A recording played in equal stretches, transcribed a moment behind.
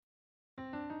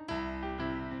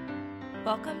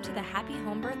Welcome to the Happy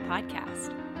Home Birth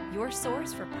Podcast, your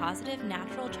source for positive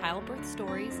natural childbirth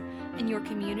stories and your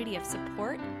community of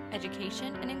support,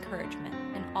 education, and encouragement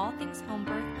in all things home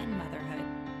birth and motherhood.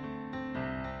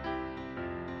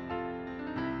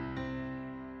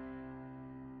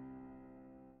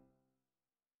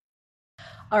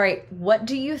 All right, what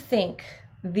do you think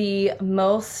the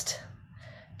most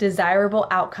desirable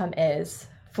outcome is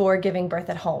for giving birth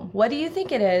at home? What do you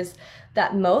think it is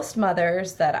that most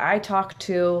mothers that I talk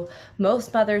to,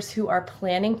 most mothers who are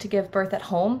planning to give birth at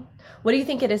home, what do you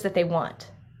think it is that they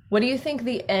want? What do you think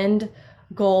the end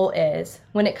goal is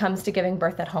when it comes to giving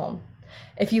birth at home?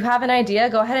 If you have an idea,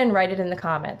 go ahead and write it in the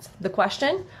comments. The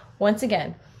question, once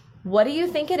again, what do you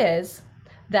think it is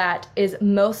that is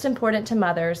most important to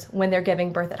mothers when they're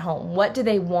giving birth at home? What do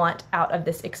they want out of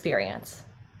this experience?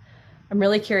 I'm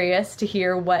really curious to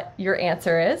hear what your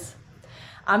answer is.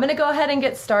 I'm going to go ahead and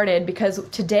get started because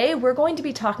today we're going to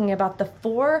be talking about the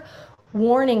 4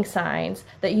 warning signs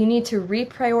that you need to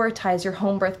reprioritize your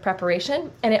home birth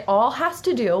preparation, and it all has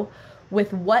to do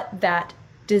with what that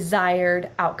desired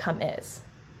outcome is.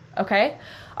 Okay?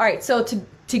 All right, so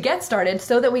to get started,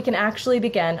 so that we can actually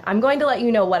begin, I'm going to let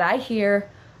you know what I hear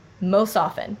most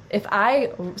often. If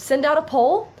I send out a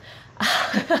poll,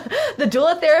 the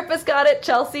doula therapist got it,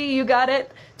 Chelsea, you got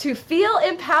it, to feel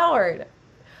empowered.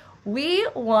 We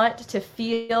want to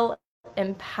feel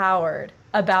empowered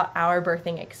about our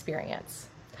birthing experience.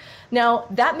 Now,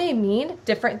 that may mean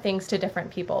different things to different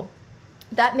people.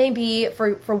 That may be,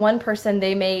 for one person,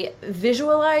 they may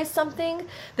visualize something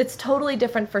that's totally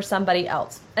different for somebody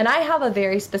else. And I have a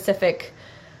very specific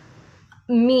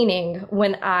meaning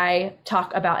when I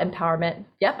talk about empowerment.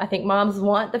 Yep, I think moms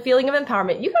want the feeling of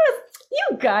empowerment. You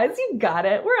guys, you got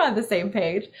it. We're on the same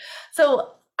page.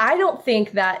 So I don't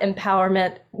think that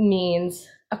empowerment means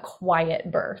a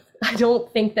quiet birth. I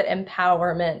don't think that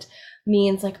empowerment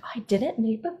means like, I didn't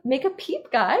make a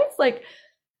peep, guys. Like,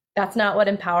 that's not what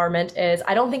empowerment is.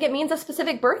 I don't think it means a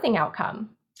specific birthing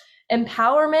outcome.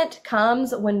 Empowerment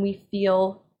comes when we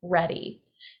feel ready.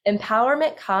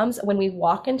 Empowerment comes when we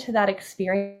walk into that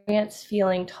experience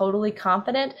feeling totally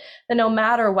confident that no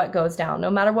matter what goes down,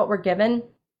 no matter what we're given,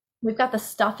 we've got the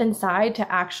stuff inside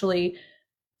to actually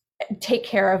take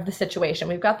care of the situation.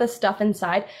 We've got the stuff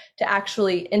inside to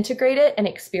actually integrate it and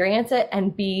experience it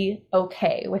and be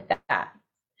okay with that.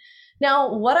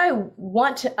 Now, what I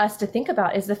want us to think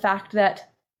about is the fact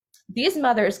that these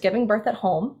mothers giving birth at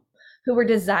home who were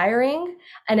desiring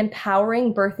an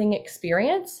empowering birthing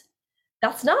experience,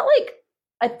 that's not like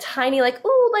a tiny, like,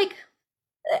 oh, like,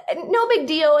 no big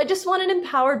deal, I just want an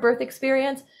empowered birth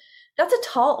experience. That's a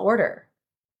tall order.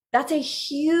 That's a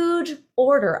huge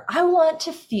order. I want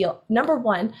to feel, number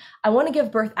one, I want to give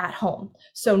birth at home.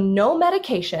 So no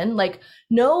medication, like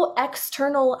no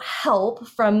external help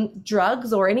from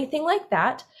drugs or anything like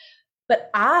that. But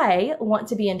I want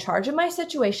to be in charge of my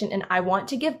situation and I want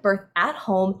to give birth at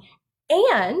home,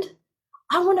 and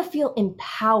I want to feel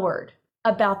empowered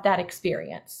about that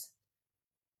experience.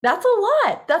 That's a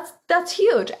lot. That's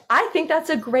huge. I think that's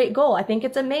a great goal. I think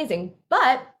it's amazing.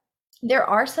 But there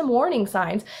are some warning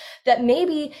signs that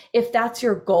maybe if that's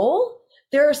your goal,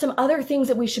 there are some other things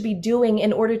that we should be doing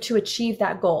in order to achieve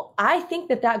that goal. I think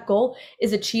that goal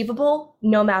is achievable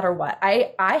no matter what.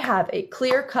 I have a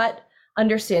clear-cut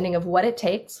understanding of what it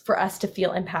takes for us to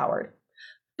feel empowered.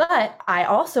 But I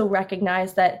also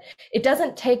recognize that it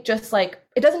doesn't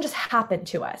just happen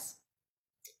to us.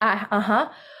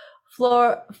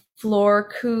 Flor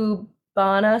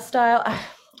Cubana style.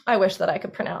 I wish that I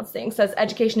could pronounce things. Says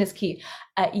education is key.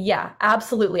 Yeah,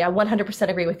 absolutely. I 100%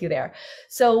 agree with you there.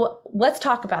 So let's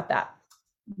talk about that.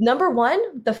 Number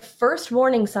one, the first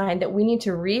warning sign that we need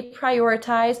to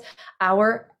reprioritize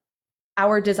our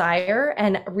desire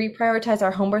and reprioritize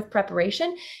our home birth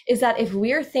preparation is that if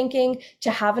we're thinking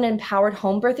to have an empowered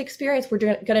home birth experience, we're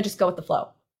going to just go with the flow.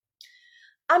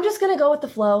 I'm just going to go with the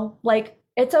flow. Like,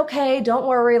 it's okay. Don't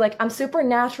worry. Like, I'm super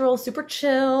natural, super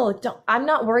chill. I'm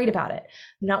not worried about it.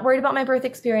 I'm not worried about my birth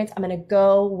experience. I'm going to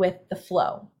go with the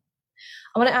flow.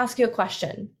 I want to ask you a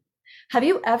question. Have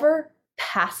you ever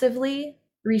passively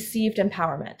received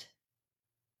empowerment?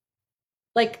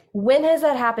 Like, when has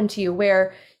that happened to you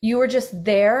where you were just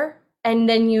there and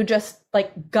then you just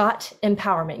like got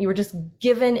empowerment? You were just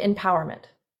given empowerment.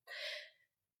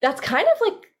 That's kind of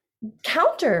like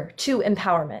counter to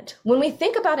empowerment. When we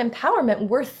think about empowerment,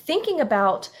 we're thinking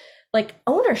about like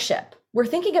ownership. We're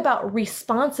thinking about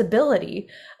responsibility.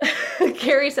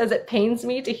 Carrie says it pains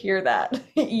me to hear that.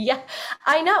 Yeah,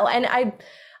 I know. And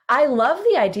I love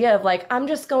the idea of like, I'm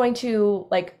just going to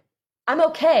like I'm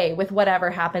okay with whatever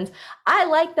happens. I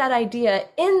like that idea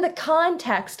in the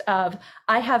context of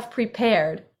I have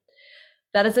prepared.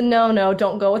 That is a no-no.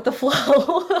 Don't go with the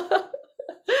flow.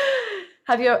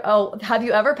 Have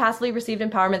you ever passively received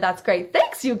empowerment? That's great.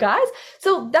 Thanks, you guys.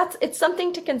 So it's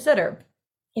something to consider.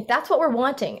 If that's what we're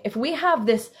wanting, if we have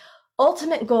this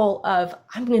ultimate goal of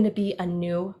I'm going to be a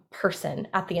new person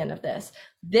at the end of this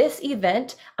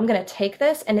event, I'm going to take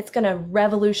this and it's going to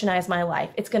revolutionize my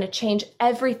life. It's going to change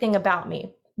everything about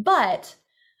me. But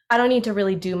I don't need to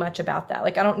really do much about that.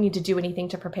 Like, I don't need to do anything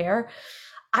to prepare.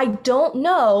 I don't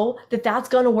know that that's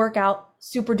going to work out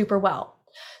super duper well.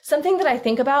 Something that I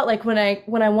think about, like when I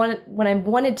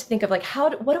wanted to think of like,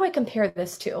 what do I compare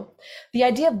this to? The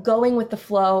idea of going with the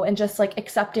flow and just like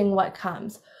accepting what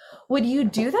comes. Would you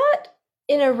do that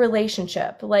in a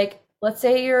relationship? Like, let's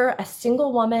say you're a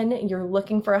single woman, you're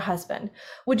looking for a husband.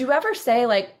 Would you ever say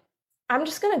like, I'm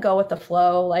just going to go with the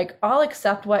flow. Like, I'll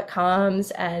accept what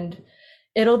comes and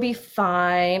it'll be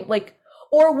fine. Like,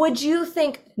 or would you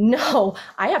think, no,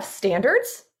 I have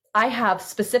standards. I have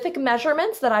specific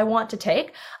measurements that I want to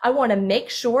take. I want to make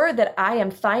sure that I am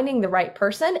finding the right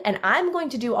person, and I'm going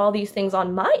to do all these things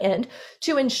on my end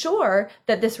to ensure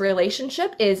that this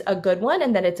relationship is a good one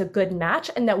and that it's a good match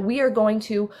and that we are going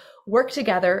to work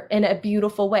together in a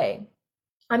beautiful way.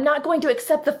 I'm not going to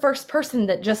accept the first person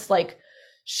that just like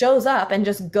shows up and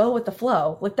just go with the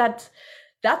flow. Like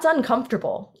that's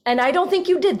uncomfortable. And I don't think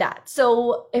you did that.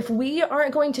 So if we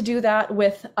aren't going to do that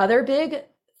with other big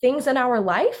things in our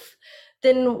life,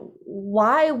 then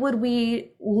why would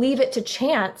we leave it to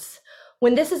chance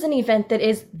when this is an event that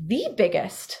is the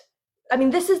biggest? I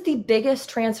mean, this is the biggest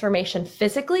transformation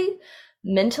physically,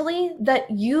 mentally that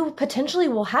you potentially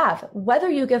will have, whether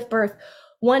you give birth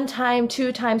 1 time,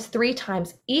 2 times, 3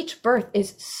 times. Each birth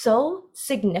is so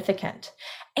significant.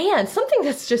 And something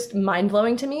that's just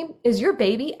mind-blowing to me is your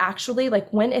baby actually,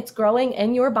 like when it's growing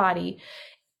in your body,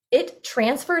 it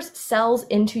transfers cells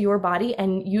into your body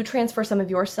and you transfer some of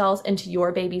your cells into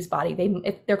your baby's body.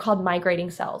 They're called migrating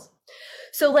cells.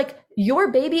 So like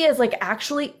your baby is like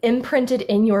actually imprinted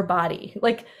in your body.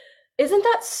 Like, isn't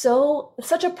that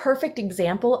such a perfect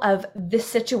example of this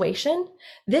situation?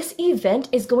 This event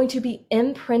is going to be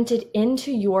imprinted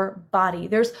into your body.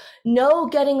 There's no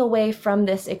getting away from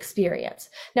this experience.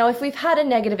 Now, if we've had a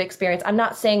negative experience, I'm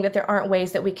not saying that there aren't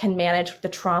ways that we can manage the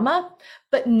trauma,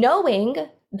 but knowing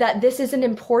that this is an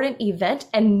important event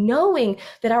and knowing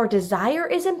that our desire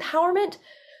is empowerment,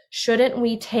 shouldn't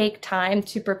we take time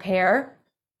to prepare?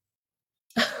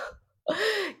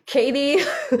 Katie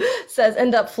says,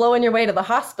 end up flowing your way to the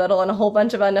hospital and a whole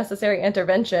bunch of unnecessary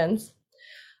interventions.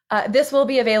 This will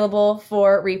be available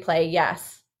for replay.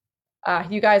 Yes.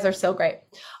 You guys are so great.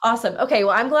 Awesome. Okay.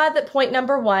 Well, I'm glad that point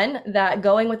number 1, that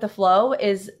going with the flow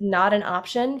is not an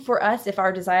option for us if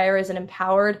our desire is an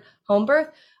empowered home birth.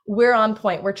 We're on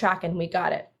point. We're tracking. We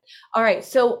got it. All right.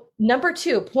 So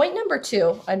point number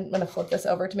two, I'm going to flip this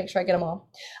over to make sure I get them all.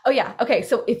 Oh yeah. Okay.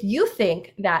 So if you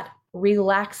think that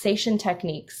relaxation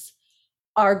techniques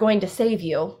are going to save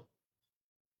you,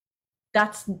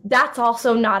 that's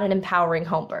also not an empowering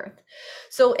home birth.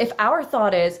 So if our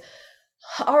thought is,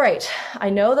 all right, I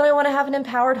know that I want to have an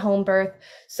empowered home birth,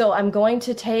 so I'm going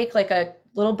to take like a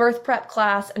little birth prep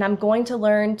class and I'm going to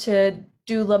learn to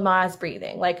do Lamaze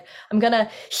breathing. Like I'm going to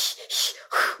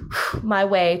my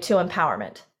way to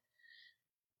empowerment.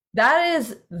 That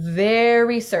is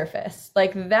very surface.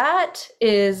 Like that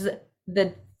is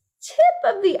the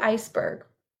tip of the iceberg.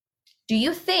 Do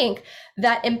you think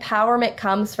that empowerment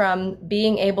comes from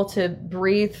being able to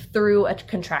breathe through a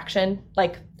contraction?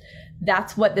 Like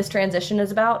that's what this transition is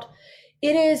about?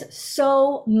 It is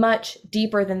so much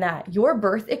deeper than that. Your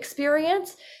birth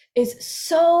experience is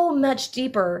so much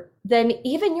deeper than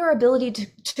even your ability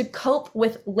to cope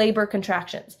with labor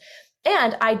contractions.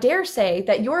 And I dare say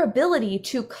that your ability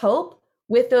to cope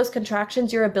with those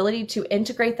contractions, your ability to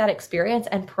integrate that experience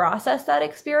and process that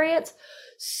experience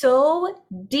so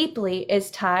deeply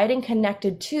is tied and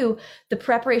connected to the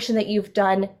preparation that you've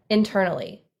done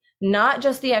internally, not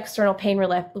just the external pain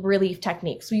relief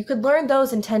techniques. So you could learn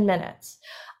those in 10 minutes.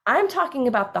 I'm talking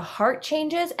about the heart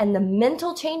changes and the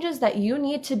mental changes that you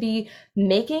need to be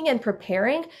making and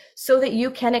preparing so that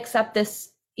you can accept this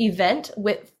event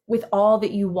with all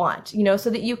that you want,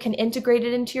 so that you can integrate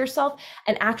it into yourself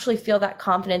and actually feel that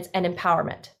confidence and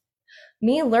empowerment.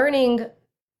 Me learning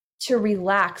to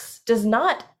relax does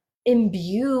not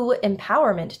imbue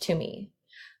empowerment to me.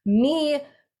 Me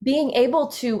being able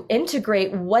to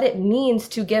integrate what it means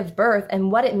to give birth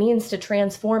and what it means to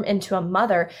transform into a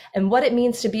mother and what it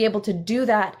means to be able to do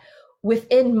that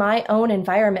within my own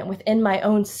environment, within my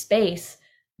own space,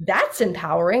 that's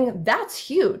empowering. That's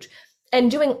huge. and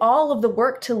doing all of the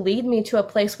work to lead me to a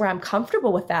place where I'm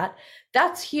comfortable with that,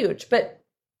 that's huge. But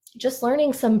just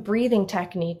learning some breathing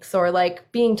techniques or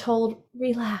like being told,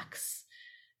 relax,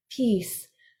 peace,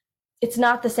 it's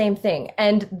not the same thing.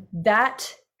 And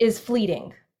that is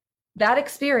fleeting. That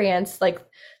experience, like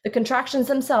the contractions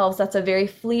themselves, that's a very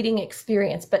fleeting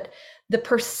experience. But the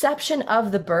perception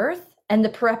of the birth and the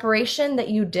preparation that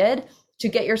you did to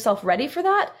get yourself ready for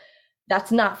that,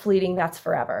 that's not fleeting, that's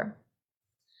forever.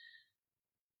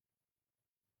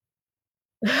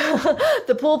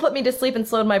 The pool put me to sleep and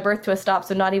slowed my birth to a stop,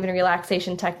 so not even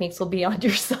relaxation techniques will be on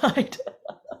your side.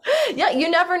 Yeah, you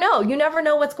never know. You never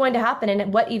know what's going to happen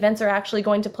and what events are actually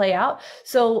going to play out.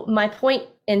 So my point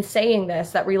in saying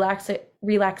this, that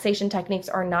relaxation techniques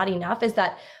are not enough, is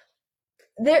that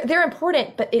they're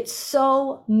important, but it's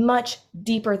so much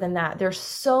deeper than that. There's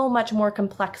so much more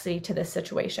complexity to this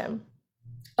situation.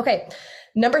 Okay,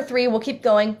 number 3, we'll keep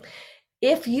going.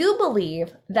 If you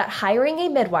believe that hiring a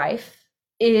midwife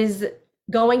is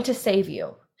going to save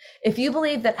you, if you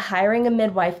believe that hiring a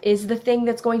midwife is the thing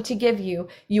that's going to give you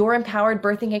your empowered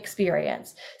birthing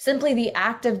experience, simply the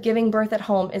act of giving birth at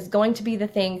home is going to be the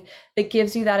thing that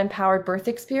gives you that empowered birth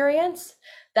experience,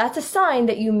 that's a sign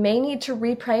that you may need to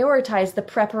reprioritize the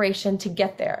preparation to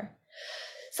get there.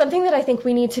 Something that I think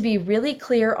we need to be really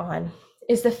clear on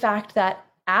is the fact that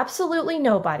absolutely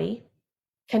nobody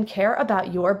can care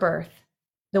about your birth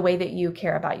the way that you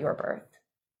care about your birth.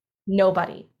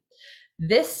 Nobody.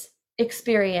 This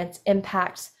experience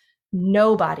impacts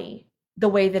nobody the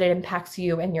way that it impacts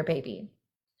you and your baby.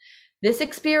 This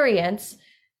experience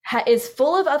is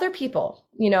full of other people.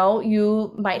 You know,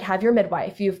 you might have your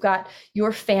midwife, you've got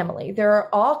your family. There are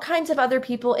all kinds of other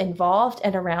people involved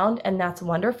and around, and that's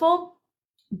wonderful.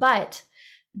 But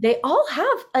they all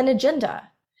have an agenda.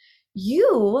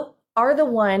 You are the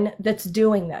one that's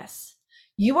doing this.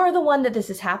 You are the one that this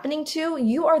is happening to.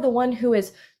 You are the one who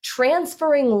is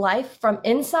transferring life from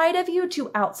inside of you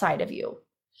to outside of you.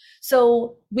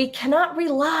 So we cannot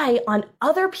rely on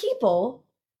other people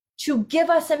to give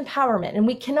us empowerment. And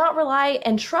we cannot rely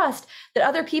and trust that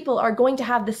other people are going to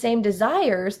have the same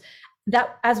desires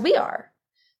that as we are.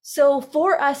 So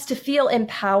for us to feel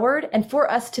empowered and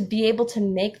for us to be able to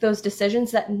make those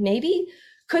decisions that maybe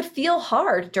could feel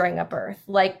hard during a birth,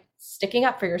 like sticking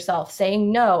up for yourself,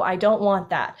 saying, no, I don't want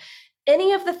that.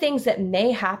 Any of the things that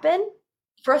may happen,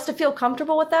 for us to feel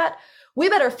comfortable with that, we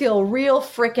better feel real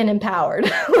freaking empowered.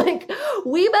 Like,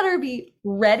 we better be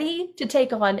ready to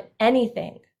take on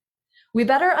anything. We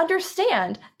better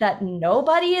understand that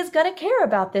nobody is going to care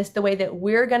about this the way that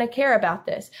we're going to care about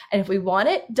this. And if we want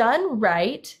it done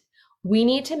right, we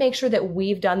need to make sure that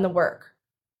we've done the work.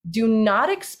 Do not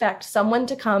expect someone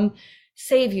to come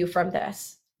save you from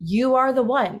this. You are the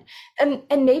one. And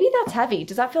maybe that's heavy.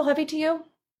 Does that feel heavy to you?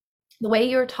 The way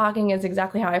you're talking is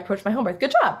exactly how I approach my home birth.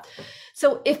 Good job.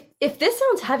 So if this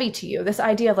sounds heavy to you, this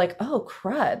idea of like, oh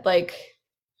crud, like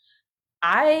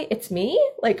it's me,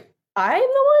 like I'm the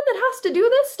one that has to do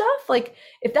this stuff. Like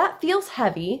if that feels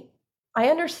heavy, I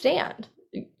understand.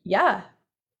 Yeah,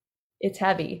 it's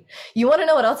heavy. You want to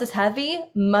know what else is heavy?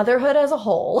 Motherhood as a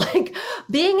whole. Like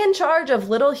being in charge of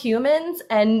little humans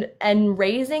and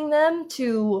raising them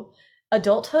to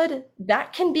adulthood,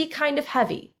 that can be kind of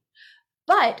heavy.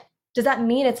 But does that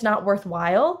mean it's not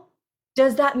worthwhile?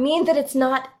 Does that mean that it's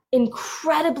not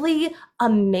incredibly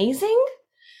amazing?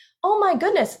 Oh my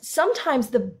goodness, sometimes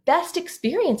the best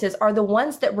experiences are the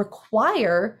ones that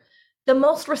require the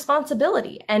most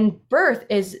responsibility, and birth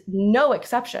is no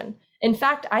exception. In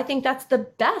fact, I think that's the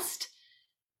best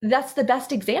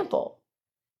example.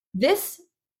 This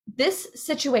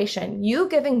situation, you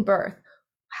giving birth,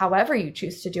 however you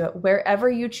choose to do it, wherever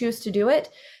you choose to do it,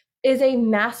 is a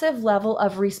massive level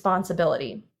of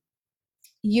responsibility.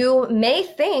 You may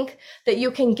think that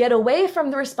you can get away from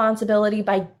the responsibility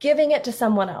by giving it to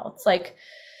someone else. Like,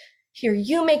 here,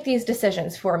 you make these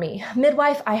decisions for me.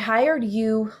 Midwife, I hired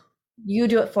you. You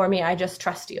do it for me. I just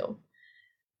trust you.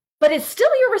 But it's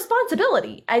still your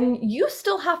responsibility, and you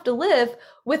still have to live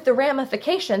with the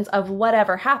ramifications of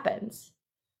whatever happens.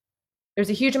 There's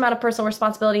a huge amount of personal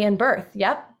responsibility in birth.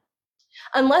 Yep.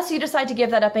 Unless you decide to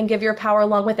give that up and give your power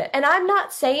along with it. And I'm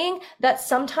not saying that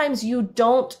sometimes you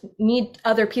don't need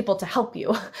other people to help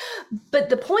you. But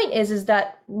the point is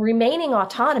that remaining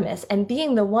autonomous and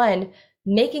being the one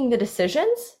making the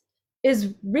decisions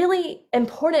is really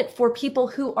important for people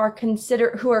who are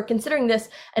considering this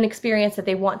an experience that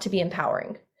they want to be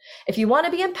empowering. If you want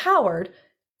to be empowered,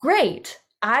 great.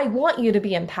 I want you to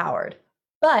be empowered.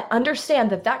 But understand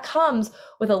that that comes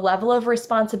with a level of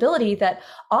responsibility that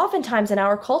oftentimes in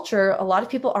our culture, a lot of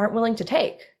people aren't willing to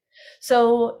take.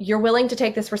 So you're willing to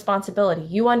take this responsibility.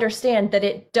 You understand that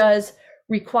it does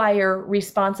require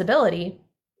responsibility.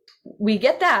 We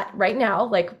get that right now.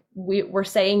 Like we're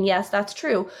saying, yes, that's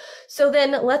true. So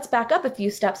then let's back up a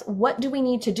few steps. What do we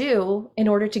need to do in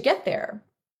order to get there?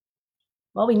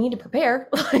 Well, we need to prepare.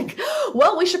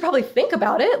 We should probably think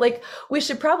about it. We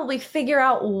should probably figure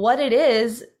out what it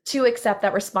is to accept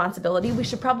that responsibility. We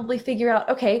should probably figure out,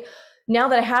 okay, now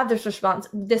that I have this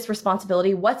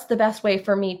responsibility, what's the best way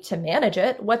for me to manage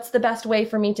it? What's the best way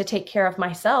for me to take care of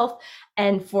myself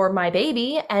and for my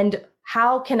baby? And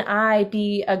how can I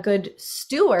be a good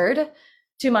steward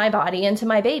to my body and to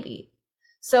my baby?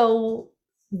 So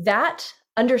that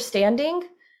understanding,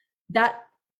 that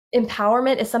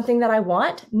empowerment is something that I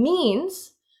want,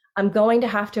 means I'm going to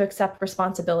have to accept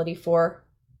responsibility for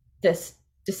this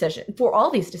decision, for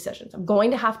all these decisions. I'm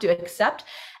going to have to accept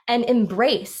and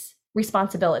embrace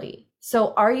responsibility.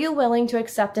 So are you willing to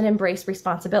accept and embrace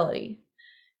responsibility?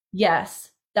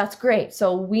 Yes, that's great.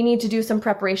 So we need to do some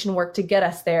preparation work to get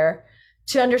us there,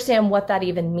 to understand what that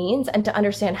even means and to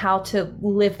understand how to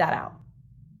live that out.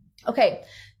 Okay,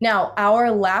 now our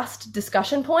last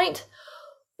discussion point.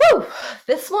 Woo,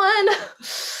 this one,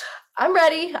 I'm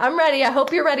ready. I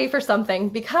hope you're ready for something,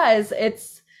 because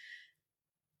it's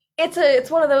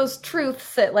one of those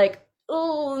truths that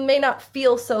may not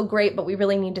feel so great, but we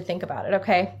really need to think about it.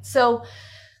 Okay, so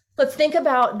let's think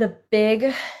about the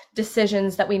big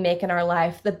decisions that we make in our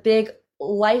life, the big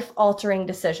life-altering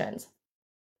decisions.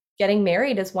 Getting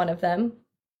married is one of them.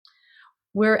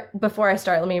 Before I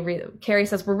start, let me read. Carrie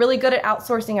says, we're really good at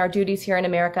outsourcing our duties here in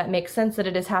America. It makes sense that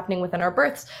it is happening within our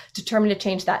births. Determined to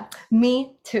change that.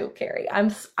 Me too, Carrie.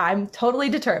 I'm totally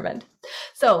determined.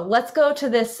 So let's go to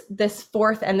this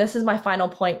fourth, and this is my final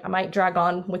point. I might drag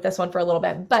on with this one for a little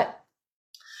bit, but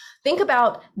think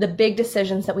about the big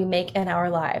decisions that we make in our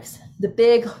lives, the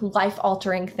big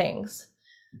life-altering things.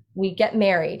 We get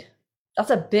married. That's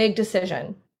a big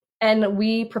decision, and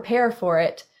we prepare for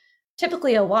it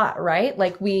typically a lot, right?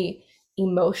 We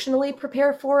emotionally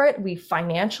prepare for it. We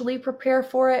financially prepare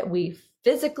for it. We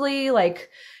physically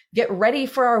get ready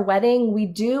for our wedding. We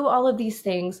do all of these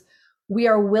things. We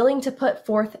are willing to put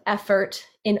forth effort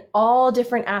in all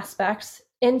different aspects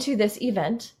into this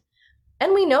event.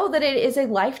 And we know that it is a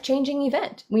life-changing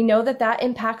event. We know that that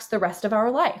impacts the rest of our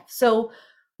life. So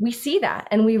we see that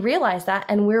and we realize that,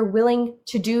 and we're willing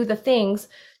to do the things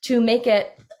to make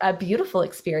it a beautiful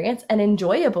experience, an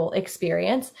enjoyable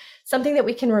experience, something that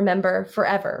we can remember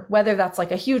forever, whether that's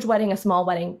a huge wedding, a small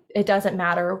wedding, it doesn't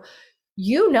matter.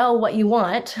 You know what you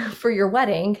want for your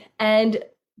wedding, and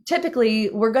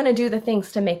typically we're going to do the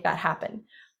things to make that happen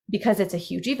because it's a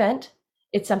huge event.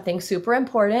 It's something super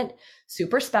important,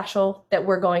 super special that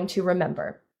we're going to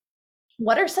remember.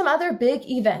 What are some other big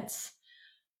events?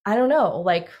 I don't know,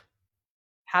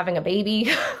 having a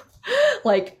baby,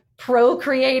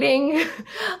 procreating,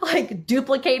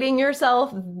 duplicating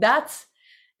yourself. That's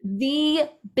the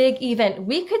big event.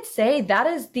 We could say that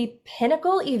is the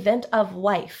pinnacle event of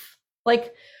life.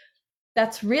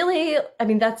 That's really,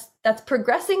 that's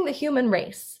progressing the human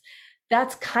race.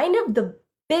 That's kind of the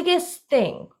biggest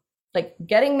thing,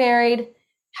 getting married,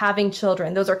 having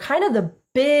children. Those are kind of the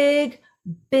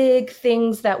big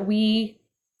things that we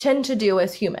tend to do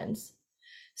as humans.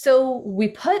 So we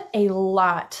put a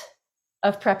lot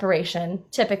of preparation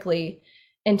typically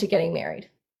into getting married.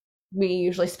 We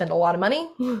usually spend a lot of money.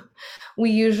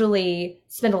 We usually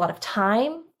spend a lot of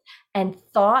time and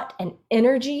thought and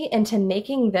energy into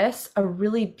making this a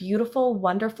really beautiful,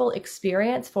 wonderful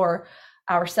experience for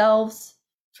ourselves,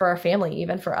 for our family,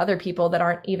 even for other people that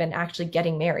aren't even actually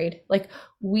getting married.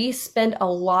 We spend a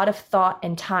lot of thought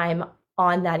and time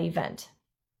on that event.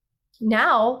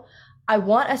 Now, I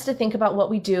want us to think about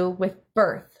what we do with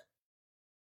birth.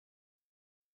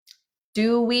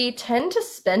 Do we tend to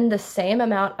spend the same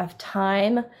amount of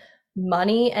time,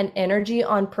 money, and energy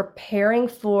on preparing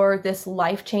for this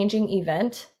life-changing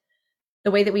event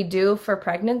the way that we do for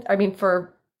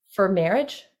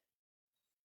marriage?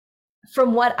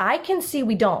 From what I can see,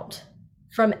 we don't.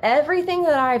 From everything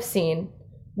that I've seen,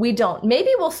 we don't. Maybe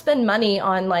we'll spend money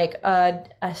on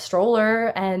a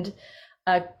stroller and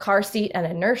a car seat and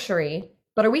a nursery,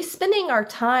 but are we spending our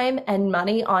time and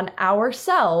money on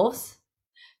ourselves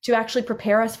to actually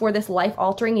prepare us for this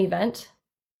life-altering event?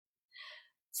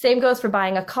 Same goes for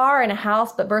buying a car and a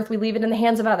house, but birth, we leave it in the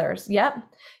hands of others. Yep.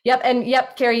 And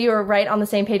Carrie, you are right on the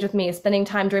same page with me. Spending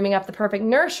time dreaming up the perfect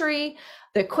nursery,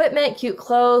 the equipment, cute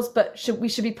clothes, but we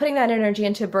should be putting that energy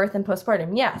into birth and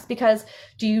postpartum. Yes, because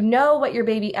do you know what your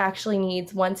baby actually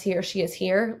needs once he or she is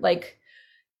here?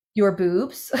 your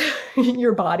boobs,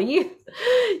 your body,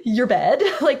 your bed.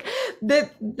 Like the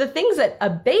things that a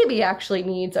baby actually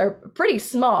needs are pretty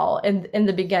small in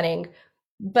the beginning,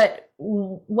 but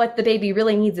what the baby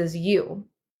really needs is you.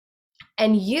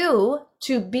 And you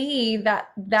to be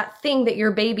that thing that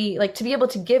your baby, like to be able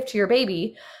to give to your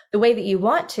baby the way that you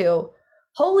want to.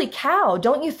 Holy cow,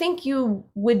 don't you think you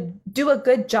would do a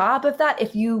good job of that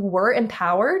if you were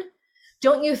empowered?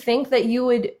 Don't you think that you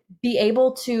would be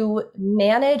able to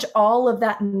manage all of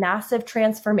that massive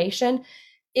transformation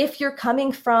if you're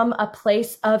coming from a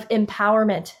place of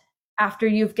empowerment after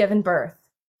you've given birth?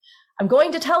 I'm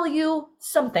going to tell you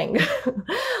something.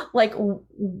 Like,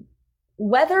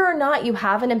 whether or not you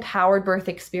have an empowered birth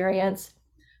experience,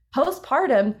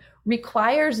 postpartum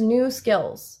requires new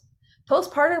skills.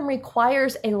 Postpartum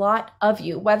requires a lot of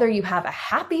you, whether you have a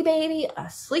happy baby, a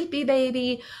sleepy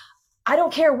baby, I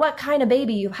don't care what kind of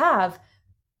baby you have,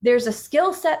 there's a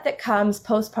skill set that comes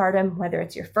postpartum, whether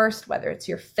it's your first, whether it's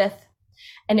your fifth,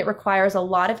 and it requires a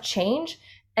lot of change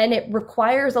and it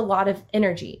requires a lot of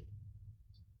energy.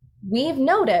 We've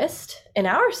noticed in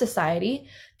our society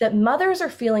that mothers are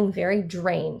feeling very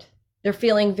drained. They're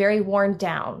feeling very worn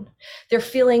down. They're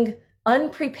feeling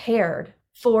unprepared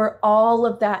for all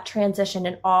of that transition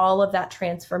and all of that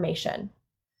transformation.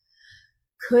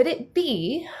 Could it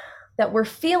be that we're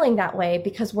feeling that way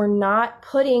because we're not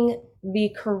putting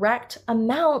the correct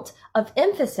amount of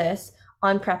emphasis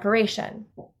on preparation?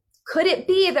 Could it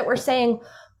be that we're saying,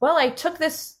 well, I took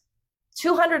this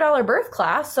 $200 birth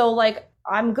class, so like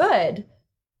I'm good?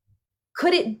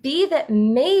 Could it be that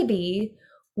maybe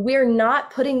we're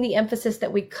not putting the emphasis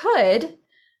that we could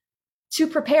to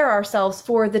prepare ourselves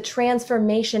for the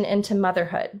transformation into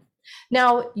motherhood?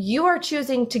 Now, you are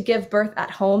choosing to give birth at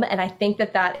home, and I think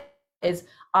that that is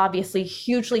obviously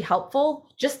hugely helpful.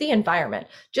 Just the environment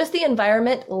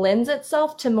lends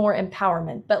itself to more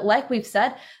empowerment. But like we've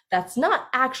said, that's not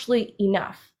actually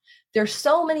enough. There's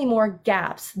so many more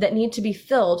gaps that need to be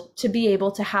filled to be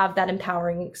able to have that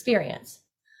empowering experience.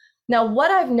 Now,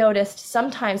 what I've noticed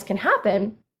sometimes can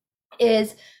happen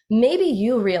is maybe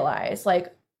you realize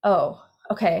like, oh,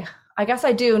 okay, I guess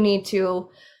I do need to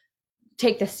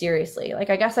take this seriously. Like,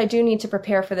 I guess I do need to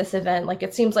prepare for this event. Like,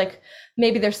 it seems like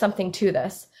maybe there's something to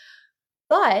this.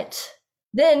 But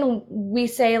then we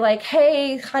say like,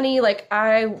 hey, honey, like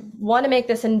I want to make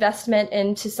this investment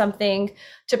into something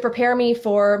to prepare me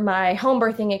for my home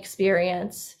birthing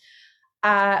experience.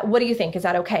 What do you think? Is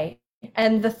that okay?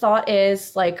 And the thought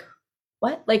is like,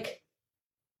 what? Like,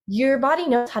 your body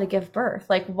knows how to give birth.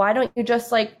 Like, why don't you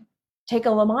just like take a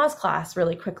Lamaze class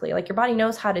really quickly? Like, your body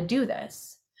knows how to do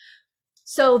this.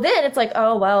 So then it's like,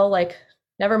 oh, well, like,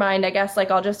 never mind. I guess like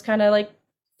I'll just kind of like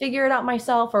figure it out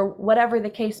myself or whatever the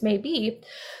case may be.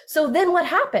 So then what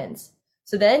happens?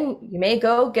 So then you may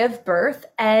go give birth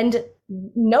and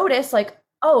notice like,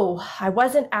 oh, I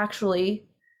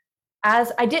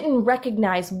didn't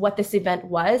recognize what this event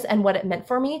was and what it meant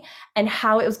for me and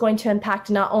how it was going to impact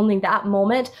not only that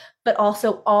moment, but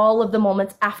also all of the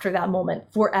moments after that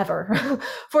moment forever,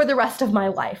 for the rest of my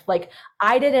life. Like,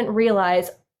 I didn't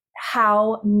realize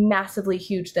how massively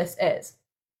huge this is.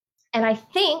 And I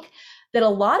think that a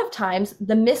lot of times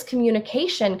the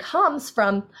miscommunication comes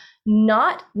from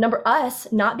us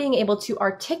not being able to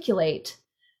articulate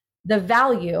the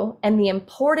value and the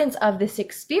importance of this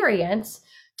experience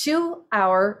to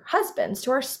our husbands,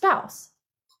 to our spouse.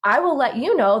 I will let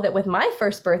you know that with my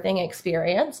first birthing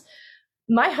experience,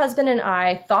 my husband and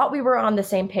I thought we were on the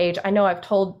same page. I know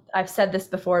I've said this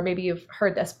before, maybe you've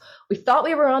heard this. We thought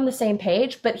we were on the same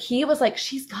page, but he was like,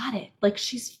 she's got it. Like,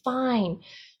 she's fine.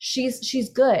 She's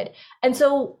good. And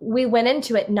so we went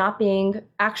into it not being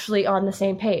actually on the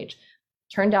same page.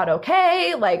 Turned out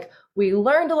okay. Like, we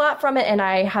learned a lot from it, and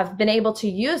I have been able to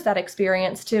use that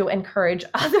experience to encourage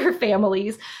other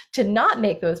families to not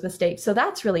make those mistakes. So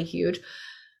that's really huge.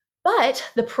 But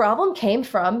the problem came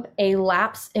from a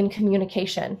lapse in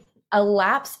communication, a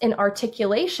lapse in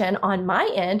articulation on my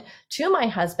end to my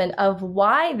husband of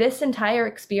why this entire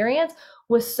experience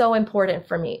was so important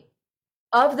for me,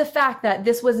 of the fact that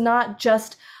this was not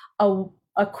just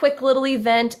a quick little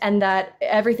event and that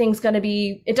everything's going to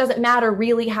be, it doesn't matter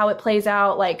really how it plays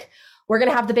out. Like, we're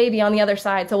going to have the baby on the other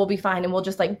side, so we'll be fine and we'll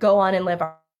just like go on and live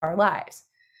our lives.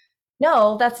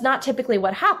 No, that's not typically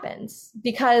what happens,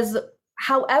 because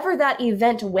however that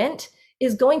event went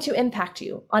is going to impact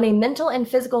you on a mental and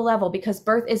physical level, because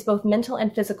birth is both mental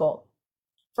and physical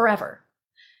forever.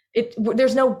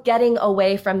 There's no getting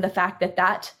away from the fact that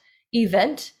that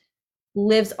event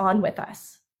lives on with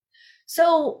us.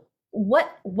 So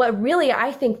what really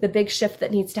I think the big shift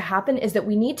that needs to happen is that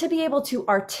we need to be able to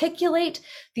articulate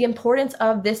the importance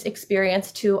of this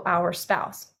experience to our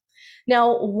spouse.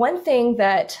 Now, one thing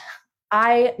that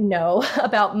I know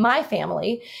about my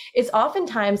family is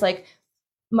oftentimes like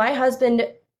my husband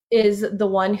is the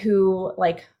one who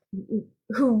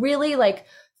really like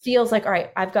feels like, all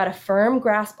right, I've got a firm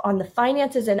grasp on the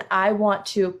finances and I want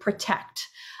to protect.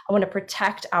 I want to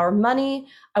protect our money.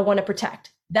 I want to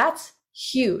protect. That's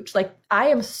huge. Like I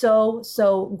am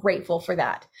so grateful for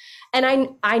that. And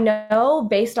I know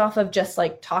based off of just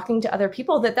like talking to other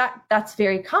people that's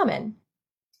very common.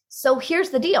 So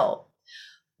here's the deal.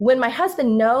 When my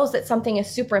husband knows that something is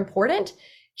super important,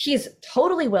 he's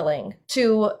totally willing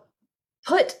to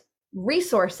put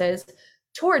resources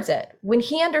towards it. When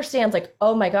he understands like,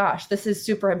 oh my gosh, this is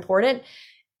super important.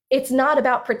 It's not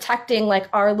about protecting like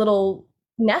our little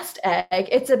nest egg.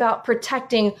 It's about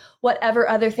protecting whatever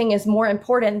other thing is more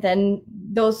important than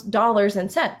those dollars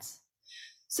and cents.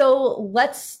 So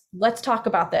let's talk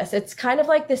about this. It's kind of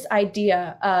like this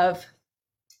idea of,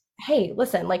 hey,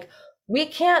 listen, like we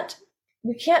can't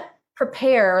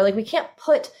prepare, like we can't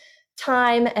put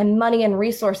time and money and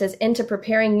resources into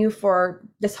preparing you for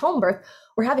this home birth.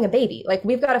 We're having a baby. Like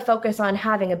we've got to focus on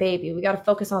having a baby. We got to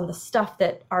focus on the stuff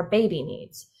that our baby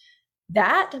needs.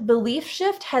 That belief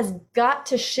shift has got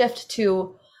to shift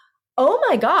to, oh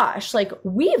my gosh, like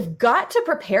we've got to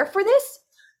prepare for this.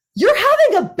 You're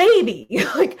having a baby.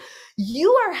 Like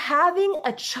you are having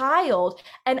a child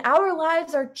and our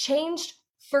lives are changed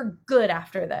for good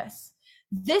after this.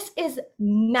 This is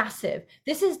massive.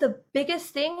 This is the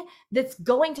biggest thing that's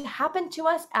going to happen to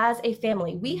us as a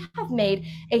family. We have made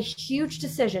a huge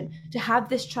decision to have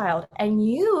this child, and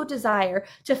you desire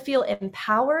to feel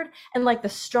empowered and like the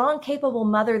strong, capable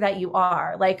mother that you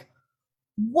are. Like,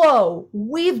 whoa,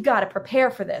 we've got to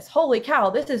prepare for this. Holy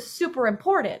cow, this is super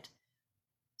important.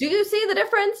 Do you see the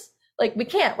difference? Like, we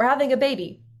can't. We're having a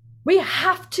baby. We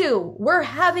have to. We're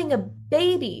having a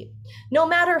baby. No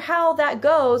matter how that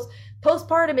goes,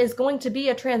 postpartum is going to be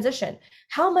a transition.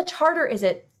 How much harder is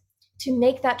it to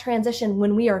make that transition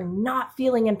when we are not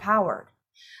feeling empowered?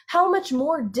 How much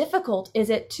more difficult is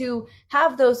it to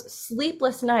have those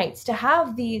sleepless nights, to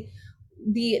have the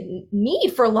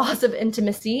need for loss of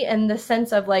intimacy and the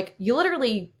sense of like, you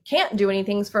literally can't do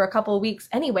anything for a couple of weeks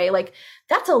anyway. Like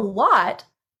that's a lot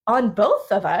on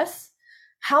both of us.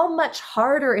 How much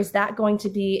harder is that going to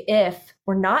be if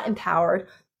we're not empowered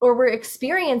or we're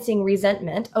experiencing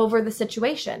resentment over the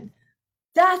situation?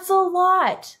 That's a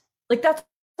lot. Like that's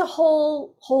a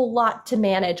whole lot to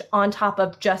manage on top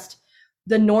of just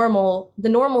the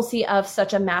normalcy of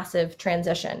such a massive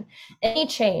transition. Any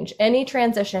change, any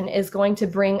transition is going to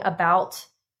bring about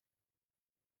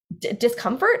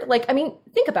discomfort. Like, I mean,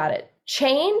 think about it.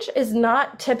 Change is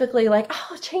not typically like,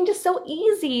 oh, change is so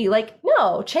easy. Like,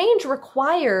 no, change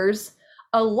requires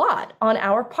a lot on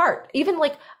our part. Even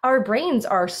like our brains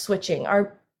are switching.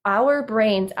 Our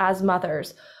brains as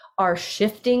mothers are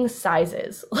shifting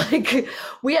sizes. Like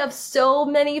we have so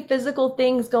many physical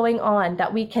things going on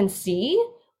that we can see,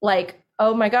 like,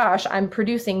 oh my gosh, I'm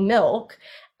producing milk,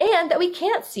 and that we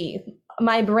can't see.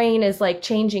 My brain is like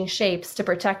changing shapes to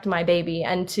protect my baby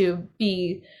and to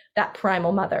be that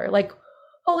primal mother. Like,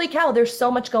 holy cow, there's so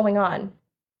much going on.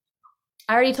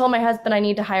 I already told my husband I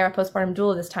need to hire a postpartum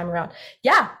doula this time around.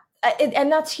 Yeah,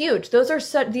 and that's huge.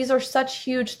 These are such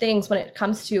huge things when it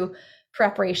comes to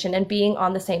preparation and being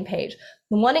on the same page.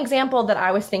 One example that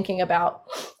I was thinking about,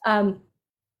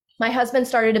 my husband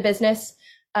started a business.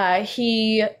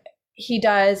 He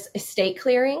does estate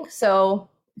clearing, so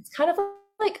it's kind of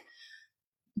like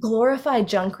glorified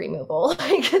junk removal.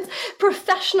 Like it's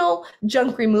professional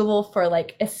junk removal for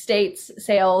like estates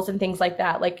sales and things like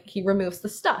that. Like he removes the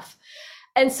stuff.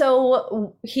 And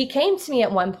so he came to me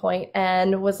at one point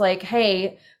and was like,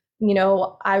 hey, you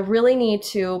know, I really need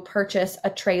to purchase a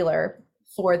trailer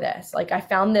for this. Like I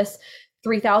found this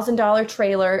 $3,000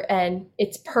 trailer and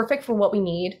it's perfect for what we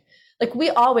need. Like we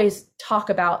always talk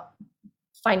about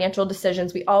financial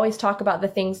decisions. We always talk about the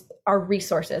things, our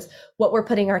resources, what we're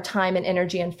putting our time and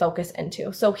energy and focus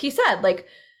into. So he said, like,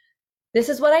 this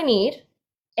is what I need.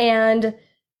 And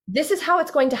this is how it's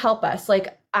going to help us.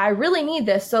 Like, I really need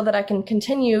this so that I can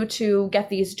continue to get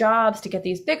these jobs, to get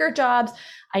these bigger jobs.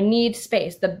 I need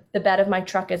space. The bed of my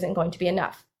truck isn't going to be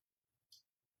enough.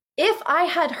 If I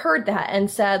had heard that and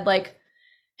said like,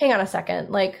 hang on a second,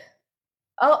 like,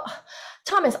 oh,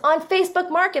 Thomas, on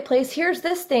Facebook Marketplace, here's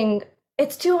this thing.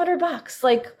 It's $200.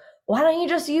 Like, why don't you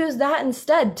just use that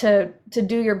instead to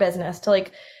do your business,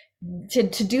 to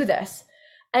do this?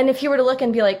 And if you were to look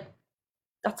and be like,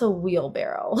 that's a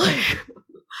wheelbarrow. Like,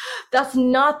 that's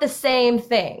not the same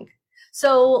thing.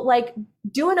 So like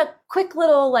doing a quick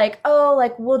little like, oh,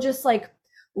 like we'll just like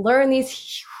learn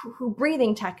these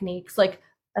breathing techniques. Like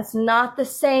that's not the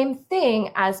same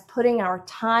thing as putting our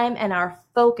time and our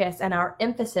focus and our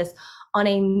emphasis on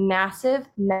a massive,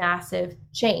 massive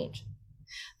change.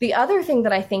 The other thing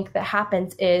that I think that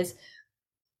happens is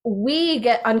we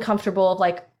get uncomfortable of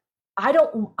like, I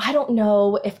don't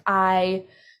know if I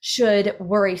should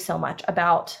worry so much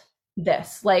about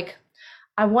this. Like,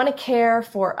 I want to care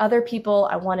for other people.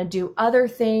 I want to do other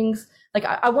things. Like,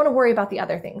 I want to worry about the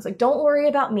other things. Like, don't worry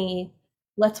about me.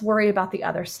 Let's worry about the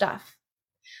other stuff.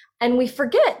 And we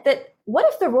forget that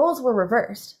what if the roles were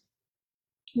reversed?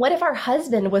 What if our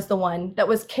husband was the one that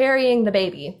was carrying the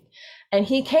baby and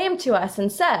he came to us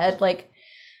and said like,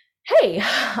 hey,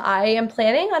 I am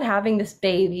planning on having this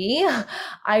baby.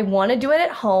 I want to do it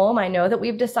at home. I know that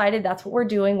we've decided that's what we're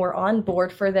doing. We're on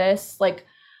board for this. Like,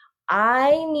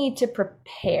 I need to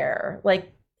prepare.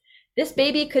 Like, this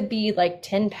baby could be like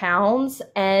 10 pounds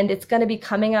and it's going to be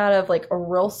coming out of like a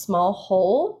real small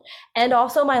hole. And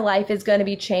also my life is going to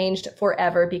be changed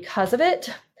forever because of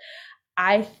it.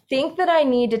 I think that I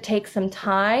need to take some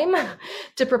time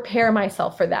to prepare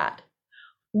myself for that.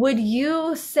 Would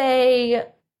you say,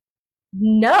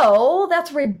 no,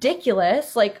 that's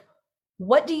ridiculous? Like,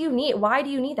 what do you need? Why do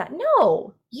you need that?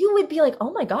 No, you would be like,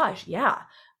 oh my gosh, yeah,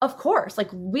 of course. Like,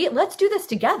 let's do this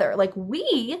together. Like,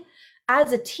 we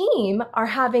as a team are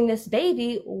having this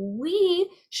baby. We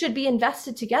should be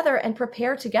invested together and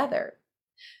prepare together.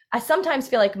 I sometimes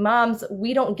feel like moms,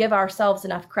 we don't give ourselves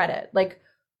enough credit. Like,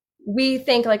 we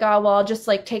think like, oh, well, I'll just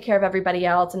like take care of everybody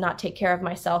else and not take care of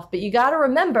myself. But you got to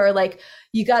remember, like,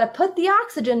 you got to put the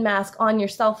oxygen mask on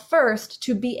yourself first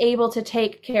to be able to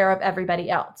take care of everybody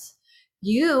else.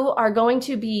 You are going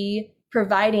to be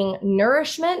providing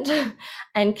nourishment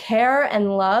and care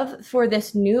and love for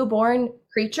this newborn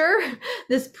creature,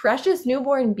 this precious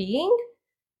newborn being.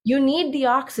 You need the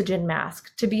oxygen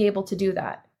mask to be able to do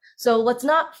that. So let's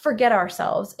not forget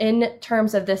ourselves in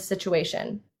terms of this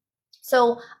situation.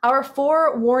 So our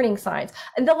 4 warning signs.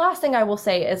 And the last thing I will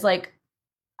say is like,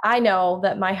 I know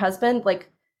that my husband, like,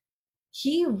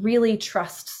 he really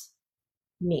trusts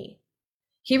me.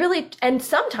 He really, and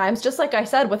sometimes, just like I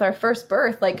said with our first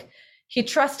birth, like, he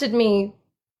trusted me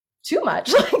too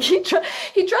much. Like, he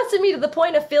trusted me to the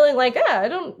point of feeling like, I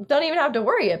don't even have to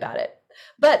worry about it.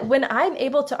 But when I'm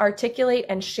able to articulate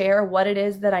and share what it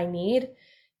is that I need,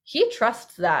 he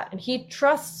trusts that, and he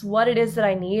trusts what it is that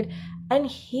I need. And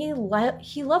he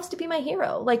loves to be my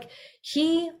hero. Like,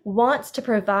 he wants to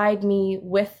provide me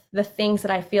with the things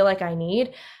that I feel like I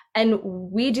need. And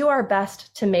we do our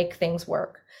best to make things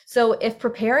work. So if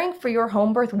preparing for your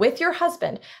home birth with your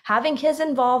husband, having his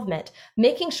involvement,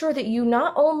 making sure that you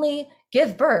not only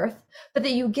give birth, but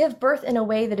that you give birth in a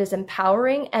way that is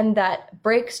empowering and that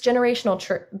breaks generational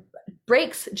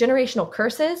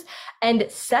curses and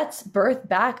sets birth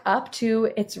back up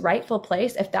to its rightful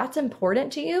place, if that's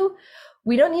important to you,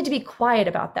 we don't need to be quiet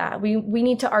about that. We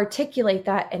need to articulate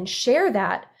that and share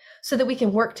that so that we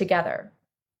can work together.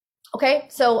 Okay,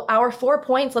 so our 4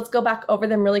 points, let's go back over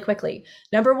them really quickly.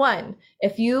 Number 1,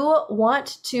 if you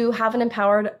want to have an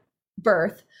empowered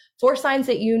birth, 4 signs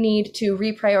that you need to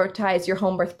reprioritize your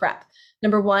home birth prep.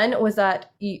 Number 1 was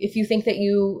that if you think that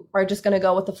you are just going to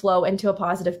go with the flow into a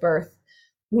positive birth,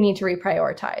 we need to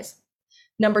reprioritize.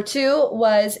 Number 2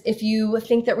 was if you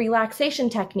think that relaxation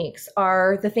techniques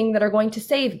are the thing that are going to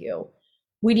save you,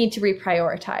 we need to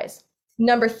reprioritize.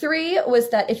 Number 3 was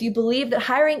that if you believe that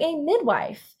hiring a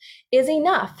midwife is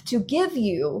enough to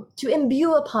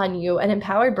imbue upon you an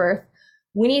empowered birth,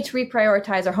 we need to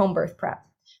reprioritize our home birth prep.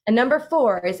 And number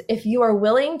 4 is if you are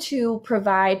willing to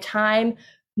provide time,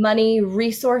 money,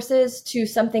 resources to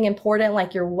something important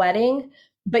like your wedding,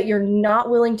 but you're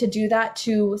not willing to do that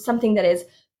to something that is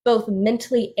both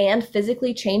mentally and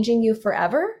physically changing you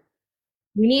forever,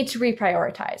 we need to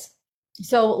reprioritize.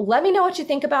 So let me know what you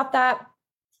think about that.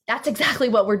 That's exactly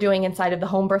what we're doing inside of the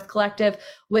Home Birth Collective,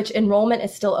 which enrollment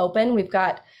is still open. We've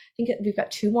got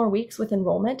 2 more weeks with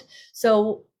enrollment.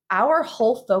 So our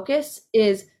whole focus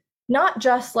is not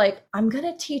just like, I'm going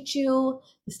to teach you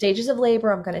the stages of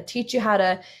labor. I'm going to teach you how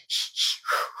to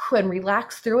and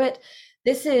relax through it.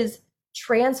 This is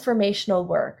transformational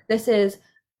work. This is,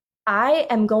 I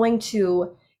am going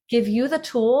to give you the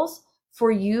tools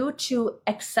for you to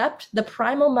accept the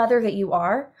primal mother that you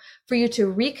are, for you to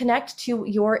reconnect to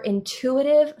your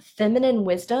intuitive feminine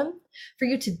wisdom, for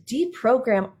you to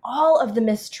deprogram all of the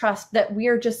mistrust that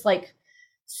we're just like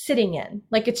sitting in,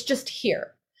 like it's just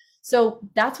here. So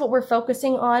that's what we're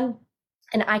focusing on.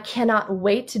 And I cannot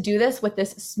wait to do this with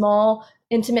this small,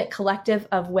 intimate collective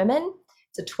of women.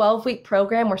 It's a 12-week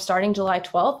program. We're starting July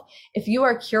 12th. If you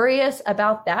are curious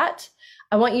about that,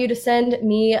 I want you to send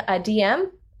me a DM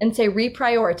and say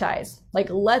reprioritize. Like,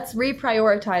 let's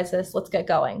reprioritize this. Let's get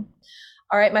going.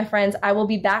 All right, my friends, I will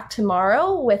be back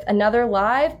tomorrow with another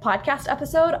live podcast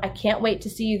episode. I can't wait to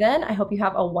see you then. I hope you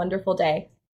have a wonderful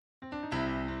day.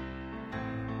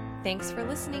 Thanks for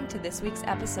listening to this week's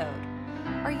episode.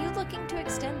 Are you looking to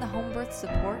extend the home birth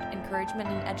support, encouragement,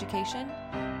 and education?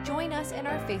 Join us in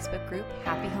our Facebook group,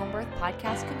 Happy Home Birth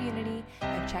Podcast Community,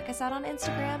 and check us out on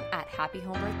Instagram at Happy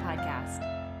Home Birth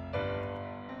Podcast.